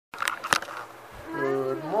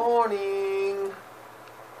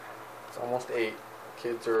almost 8.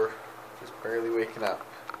 Kids are just barely waking up.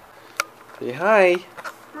 Say hi.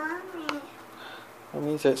 Mommy.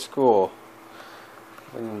 Mommy's at school.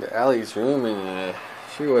 Went into Allie's room and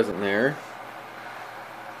she wasn't there.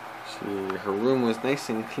 Her room was nice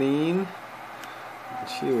and clean. And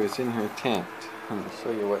she was in her tent. I'm going to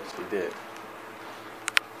show you what she did.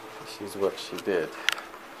 This is what she did.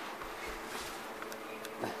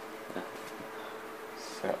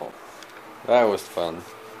 So, that was fun.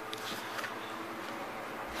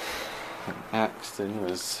 And Axton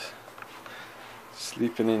was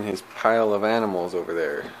sleeping in his pile of animals over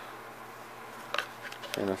there.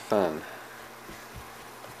 Kind of fun.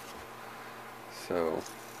 So,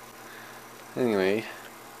 anyway,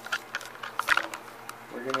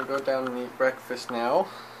 we're gonna go down and eat breakfast now.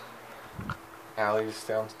 Allie's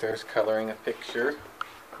downstairs coloring a picture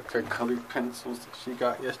with her colored pencils that she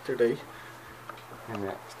got yesterday. And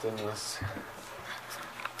Axton is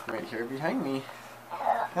right here behind me.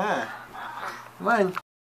 Huh. Come on.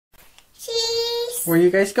 Cheese. Where are you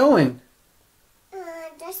guys going?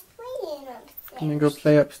 Just playing upstairs. Gonna go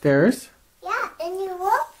play upstairs? Yeah, and you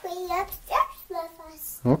will play upstairs with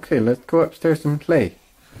us. Okay, let's go upstairs and play.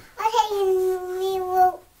 Okay, and we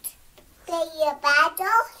will play a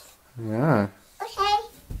battle. Yeah. Okay.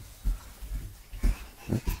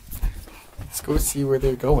 Let's go see where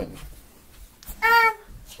they're going.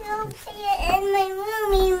 To play in my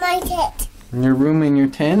room in my tent. In your room in your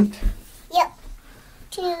tent? Yep.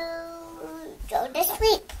 To go to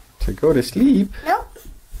sleep. To go to sleep? Nope.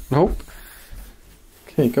 Nope.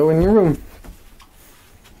 Okay, go in your room.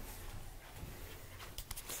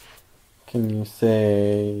 Can you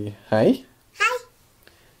say hi? Hi.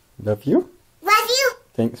 Love you. Love you.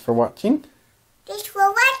 Thanks for watching. Thanks for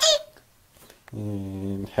watching.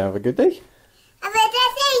 And have a good day. Have a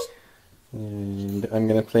good day. And I'm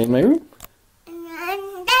going to play in my room. And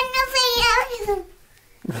then the video.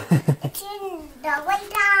 It's in the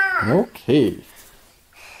window. Okay.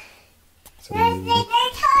 So, There's the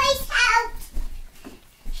toys out.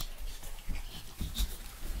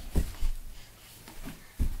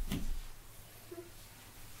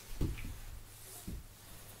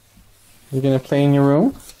 you're going to play in your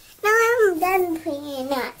room? No, I'm done playing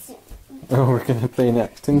that. Oh, we're going to play in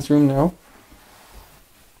Axton's room now?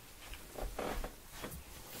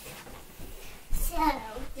 So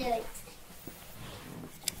good.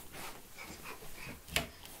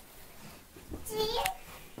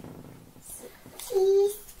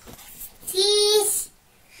 Cheese. Cheese.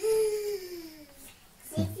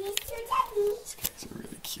 These guys are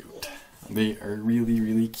really cute. They are really,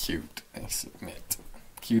 really cute, I submit.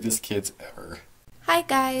 Cutest kids ever. Hi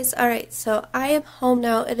guys, alright, so I am home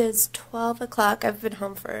now. It is 12 o'clock. I've been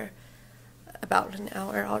home for about an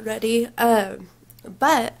hour already.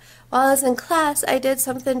 But while I was in class, I did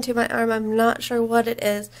something to my arm. I'm not sure what it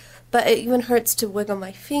is, but it even hurts to wiggle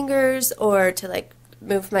my fingers or to like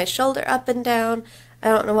move my shoulder up and down. I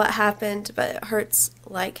don't know what happened, but it hurts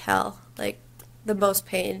like hell, like the most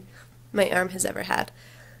pain my arm has ever had.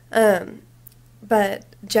 But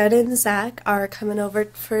Jenn and Zach are coming over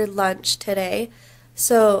for lunch today.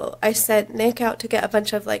 So I sent Nick out to get a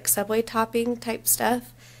bunch of like Subway topping type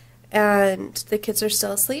stuff, and the kids are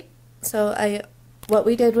still asleep. So what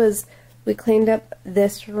we did was we cleaned up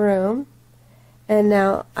this room, and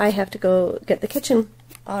now I have to go get the kitchen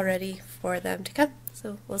all ready for them to come.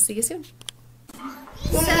 So we'll see you soon.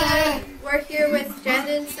 So we're here with Jenn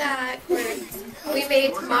and Zach. We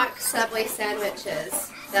made mock Subway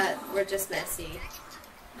sandwiches that were just messy.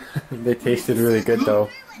 They tasted really good though.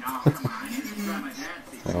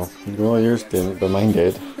 Well, yours didn't, but mine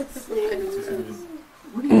did.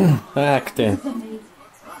 Axton.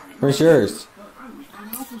 Where's yours?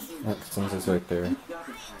 Axton's is right there.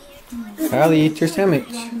 Allie, eat your sandwich.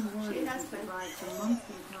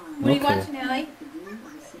 What are you watching, Allie?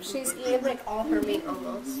 She's eating like all her meat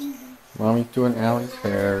almost. Mommy's doing Allie's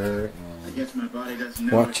hair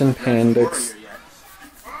and watching pandas.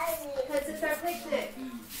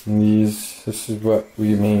 And this is what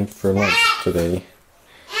we made for lunch today.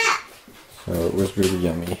 So it was really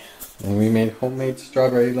yummy. And we made homemade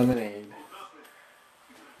strawberry lemonade.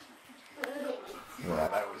 Yeah,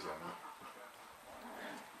 that was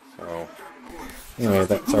yummy. So, anyway,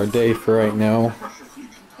 that's our day for right now.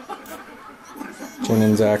 Jenn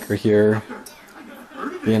and Zach are here,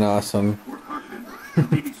 being awesome.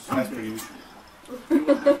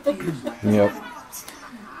 Yep.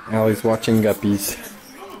 Allie's watching guppies.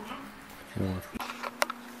 Yeah.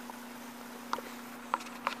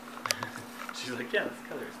 She's like, yeah, let's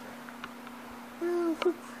color stuff.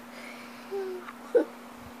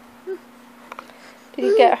 Did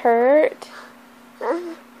you get hurt?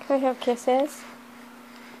 Come Can I have kisses?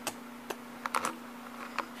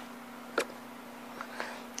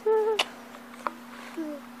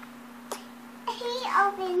 He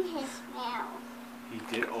opened his mouth. He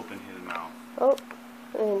did open his mouth. Oh,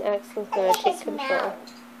 and Axel's gonna take His control.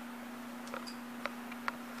 mouth.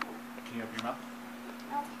 Can you open your mouth?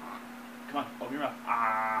 Okay. Come on, open your mouth.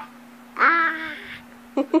 Ah. Ah.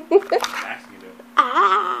 Asking you to do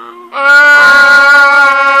it.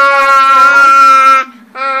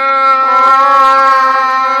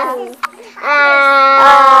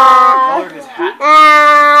 Colored his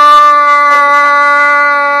hat.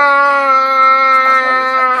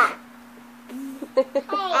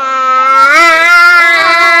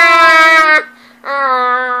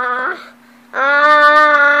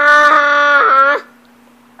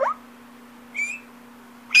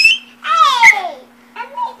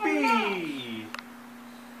 B.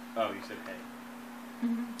 Oh, you said hey.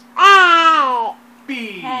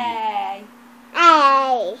 B. Hey.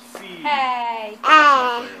 C. Hey.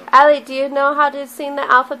 Allie, do you know how to sing the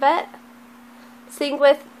alphabet? Sing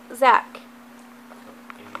with Zach.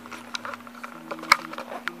 Can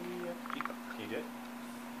you do it?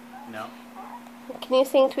 No. Can you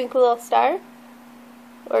sing Twinkle Little Star?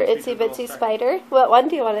 Or Itsy Twinkle Little Bitsy Star. Spider? What one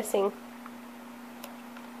do you want to sing?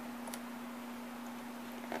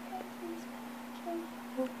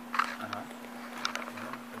 Uh-huh.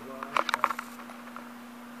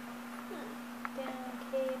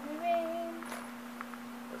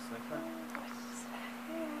 What's the next one?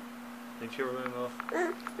 Didn't you remember?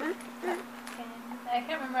 I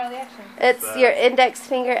can't remember all the actions. It's your index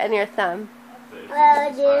finger and your thumb. It's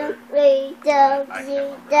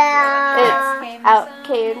out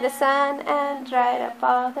came the sun and dried up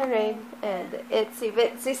all the rain, and the itsy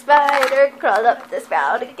bitsy spider crawled up the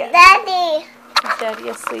spout again. Daddy. Is Daddy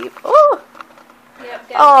asleep? Oh,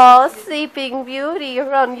 Yep, oh, Sleeping Beauty.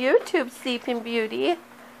 You're on YouTube, Sleeping Beauty.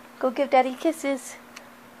 Go give Daddy kisses.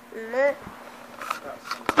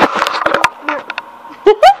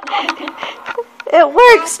 It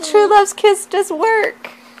works. True Love's kiss does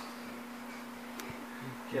work.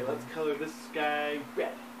 Okay, let's color this guy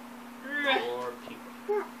red. Or pink.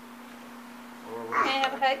 Or Can I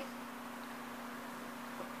have a hug?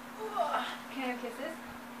 Can I have kisses?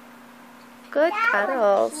 Good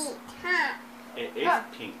cuddles. it is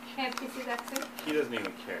pink. Can I have kisses, Axel? He doesn't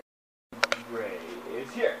even care. Gray is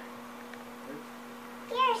here.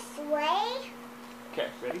 Here's Sway. Okay,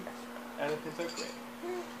 ready? Elephants are gray.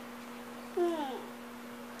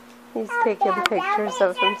 He's taking pictures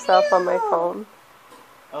of himself on my phone.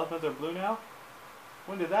 Elephants are blue now?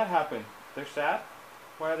 When did that happen? They're sad?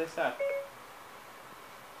 Why are they sad?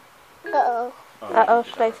 Uh-oh. Uh-oh,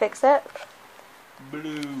 should I fix it?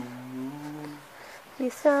 Blue. You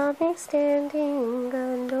saw me standing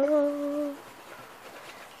alone.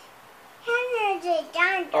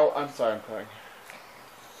 Oh, I'm sorry, I'm crying.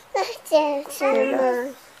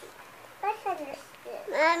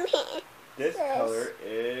 Mommy. This color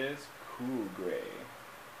is cool gray.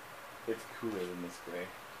 It's cooler than this gray.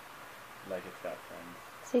 Like it's got friends.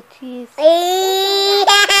 Say cheese. You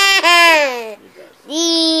guys.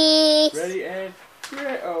 Ready, Ed?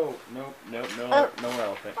 Oh, nope, no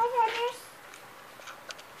elephant. What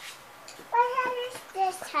color is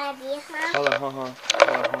this, Teddy, huh? Hold on.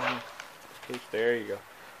 Okay, there you go.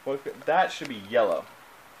 Well, that should be yellow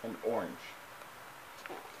and orange.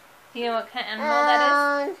 You know what kind of animal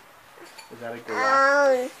that Is that a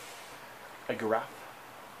giraffe? A giraffe?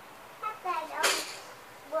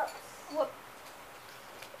 Whoop.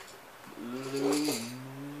 Blue moon.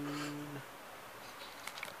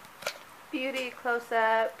 Beauty close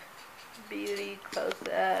up. Beauty close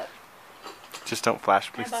up. Just don't flash,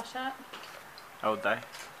 is? please. Eyeball shot? I will die.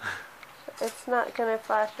 It's not gonna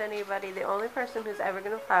flash anybody. The only person who's ever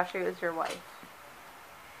gonna flash you is your wife.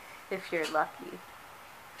 If you're lucky.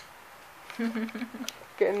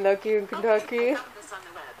 Getting lucky in Kentucky.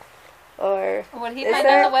 Or What did he Is find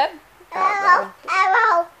there- on the web?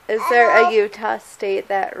 Arrow. is there a Utah state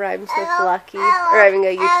that rhymes with lucky? Or I mean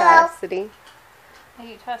a Utah city? A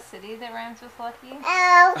Utah city that rhymes with lucky?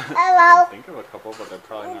 Arrow. I Arrow. can think of a couple, but they're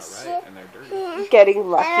probably not right, and they're dirty. Getting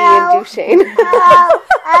lucky in Duchesne.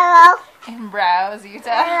 Arrow. In Browse, Utah.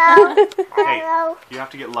 Arrow. Hey, you have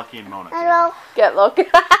to get lucky in Mona. Okay? Arrow. Get lucky.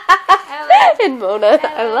 Hello. In Mona.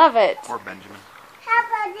 I love it. Or Benjamin. How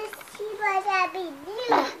about this keyboard that be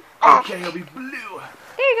blue? Okay, it'll be blue.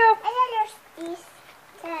 There you go. I thought there's these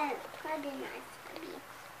probably nice to be.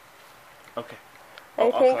 Okay. I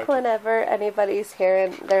I'll think collect it. whenever anybody's here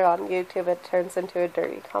and they're on YouTube, it turns into a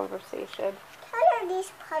dirty conversation. What are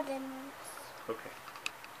these puddles? Okay.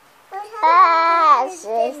 What are these?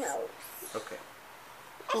 Okay.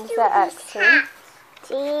 Is that accent?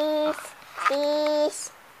 Cheese.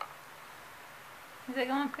 Cheese. Is it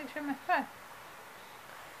going to picture of my frog?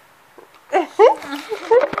 Should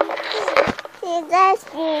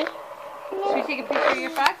we take a picture of your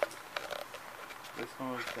frog? This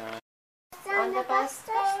one was done. On the bus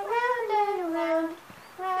goes round and round,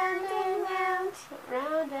 round and round,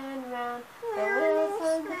 round and round. The wheels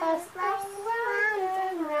on the bus go round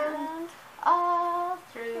and round, all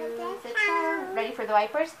through the town. Ready for the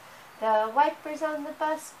wipers? The wipers on the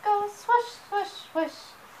bus go swish, swish, swish,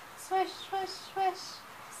 swish, swish, swish,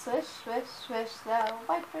 swish, swish, swish. The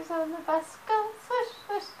wipers on the bus go swish,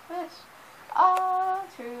 swish, swish, all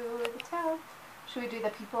through the town. Should we do the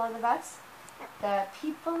people on the bus? The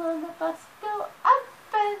people on the bus go up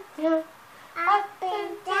and down, up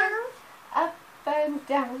and down, up and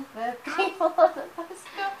down. The people on the bus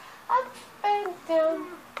go up and down,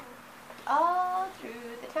 all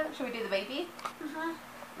through the town. Should we do the baby?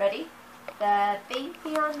 Ready? The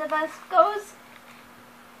baby on the bus goes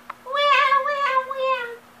wow, wow, wow.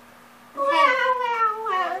 Wow, wow,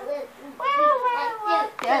 wow. Wow, wow, wow.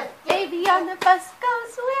 The baby on the bus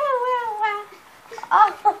goes wow, wow, wow.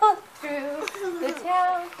 All through the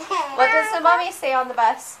town. What does the mommy say on the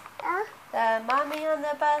bus? The mommy on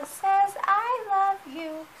the bus says, I love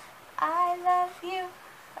you, I love you,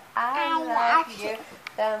 I love you.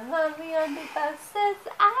 The mommy on the bus says,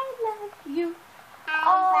 I love you,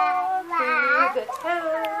 all through the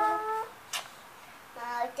town.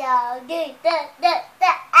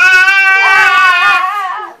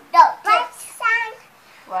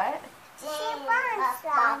 What?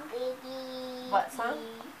 What song?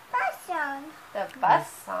 The bus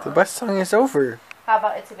song. The bus song is over. How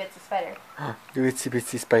about Itsy Bitsy Spider? Do Itsy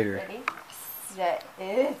Bitsy Spider. Ready? The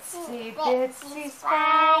Itsy Bitsy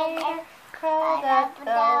Spider crawled up the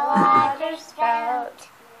water spout,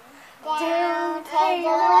 down came the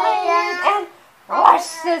wind and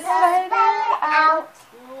washed the spider out.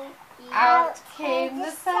 Out came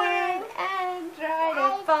the sun and dried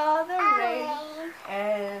up all the rain,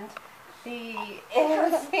 and the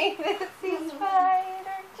Itsy Bitsy Spider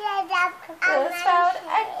the spout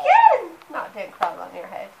again. Not didn't crawl on your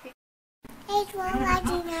head. Thanks for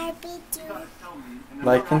watching our video.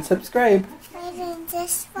 Like and subscribe. Like and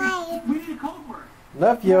subscribe.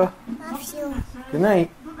 Love you. Love you. Good night.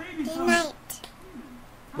 Good night.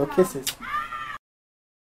 No kisses.